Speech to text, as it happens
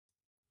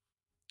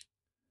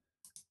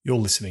You're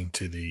listening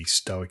to the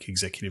Stoic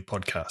Executive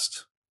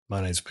Podcast.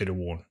 My name is Peter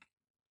Warren.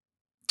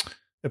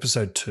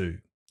 Episode 2,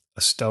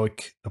 A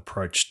Stoic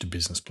Approach to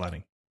Business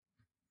Planning.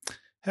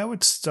 How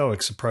would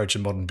Stoics approach a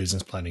modern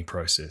business planning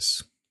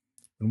process?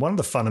 And one of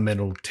the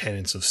fundamental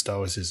tenets of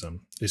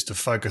Stoicism is to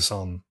focus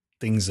on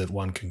things that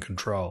one can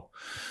control.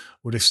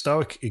 Would a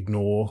Stoic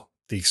ignore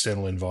the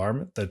external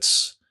environment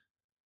that's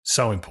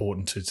so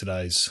important to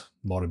today's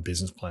modern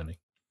business planning?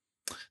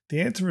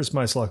 The answer is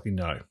most likely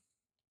no.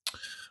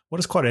 What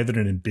is quite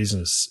evident in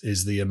business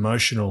is the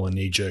emotional and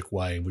knee-jerk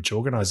way in which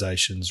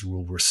organizations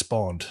will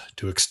respond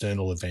to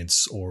external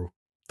events or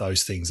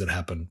those things that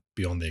happen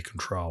beyond their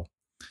control.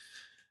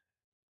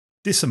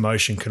 This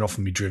emotion can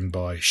often be driven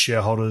by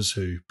shareholders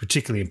who,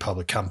 particularly in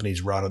public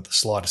companies, run at the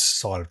slightest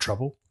sign of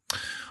trouble,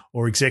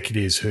 or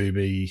executives who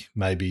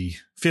may be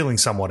feeling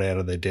somewhat out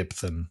of their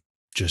depth and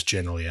just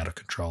generally out of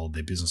control of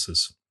their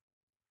businesses.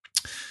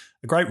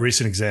 A great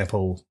recent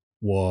example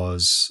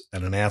was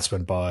an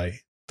announcement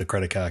by the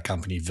credit card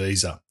company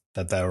Visa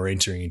that they were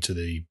entering into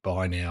the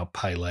buy now,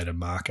 pay later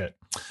market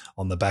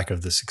on the back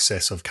of the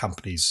success of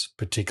companies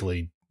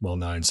particularly well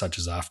known such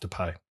as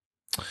Afterpay,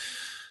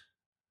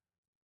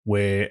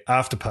 where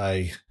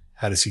Afterpay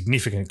had a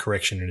significant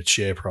correction in its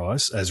share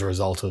price as a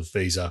result of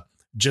Visa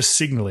just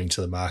signalling to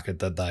the market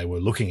that they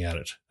were looking at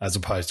it as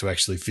opposed to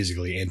actually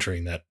physically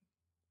entering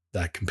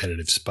that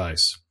competitive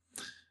space.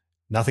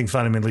 Nothing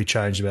fundamentally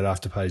changed about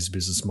Afterpay's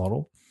business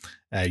model.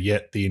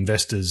 Yet the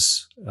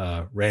investors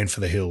ran for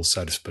the hills,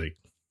 so to speak.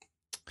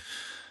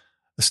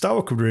 A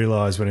Stoic would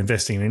realise when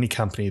investing in any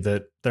company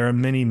that there are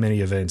many,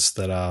 many events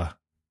that are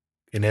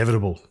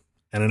inevitable,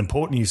 and an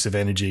important use of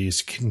energy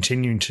is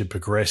continuing to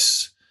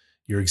progress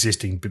your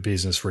existing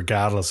business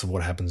regardless of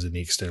what happens in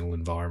the external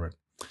environment.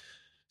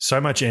 So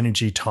much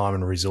energy, time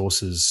and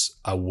resources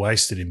are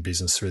wasted in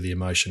business through the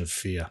emotion of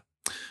fear.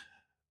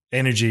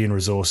 Energy and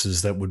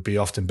resources that would be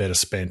often better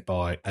spent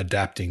by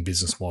adapting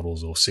business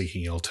models or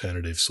seeking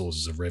alternative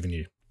sources of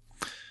revenue.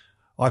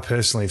 I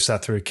personally have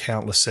sat through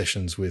countless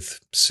sessions with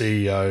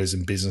CEOs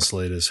and business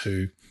leaders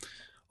who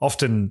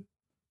often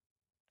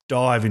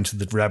dive into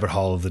the rabbit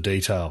hole of the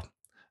detail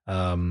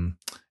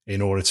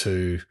in order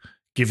to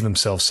give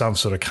themselves some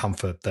sort of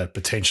comfort that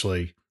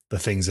potentially the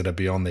things that are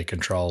beyond their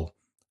control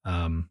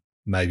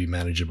may be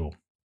manageable.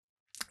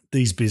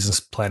 These business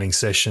planning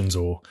sessions,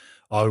 or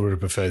I would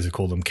prefer to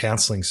call them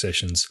counselling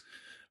sessions,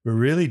 were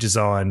really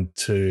designed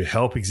to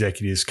help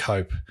executives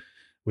cope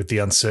with the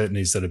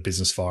uncertainties that a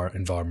business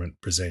environment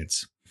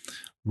presents,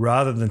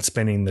 rather than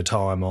spending the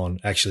time on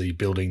actually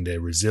building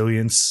their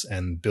resilience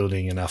and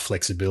building enough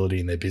flexibility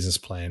in their business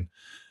plan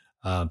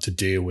to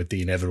deal with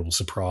the inevitable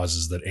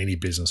surprises that any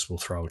business will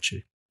throw at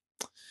you.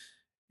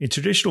 In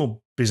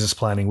traditional business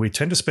planning, we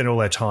tend to spend all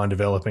our time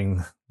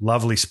developing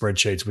lovely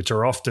spreadsheets, which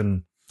are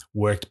often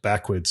worked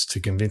backwards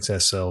to convince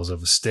ourselves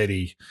of a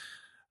steady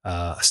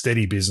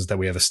business, that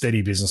we have a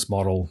steady business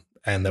model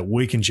and that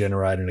we can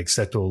generate an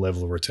acceptable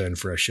level of return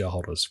for our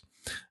shareholders.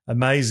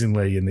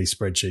 Amazingly, in these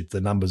spreadsheets,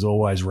 the numbers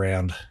always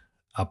round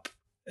up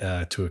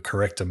to a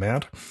correct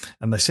amount,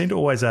 and they seem to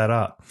always add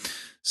up.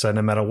 So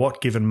no matter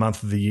what given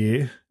month of the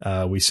year,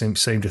 we seem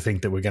to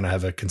think that we're going to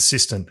have a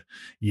consistent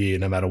year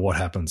no matter what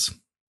happens.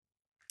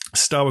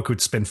 Stoic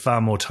would spend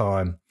far more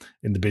time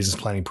in the business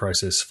planning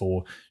process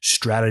for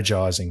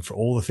strategizing for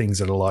all the things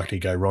that are likely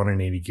to go wrong in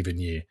any given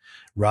year,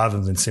 rather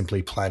than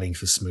simply planning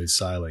for smooth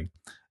sailing.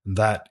 And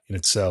that in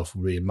itself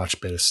would be a much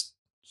better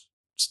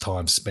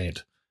time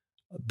spent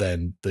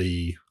than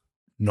the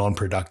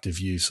non-productive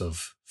use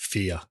of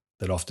fear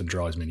that often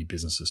drives many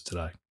businesses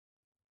today.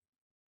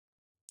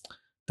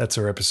 That's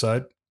our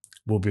episode.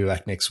 We'll be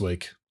back next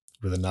week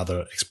with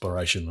another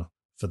exploration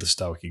for the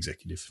Stoic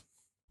Executive.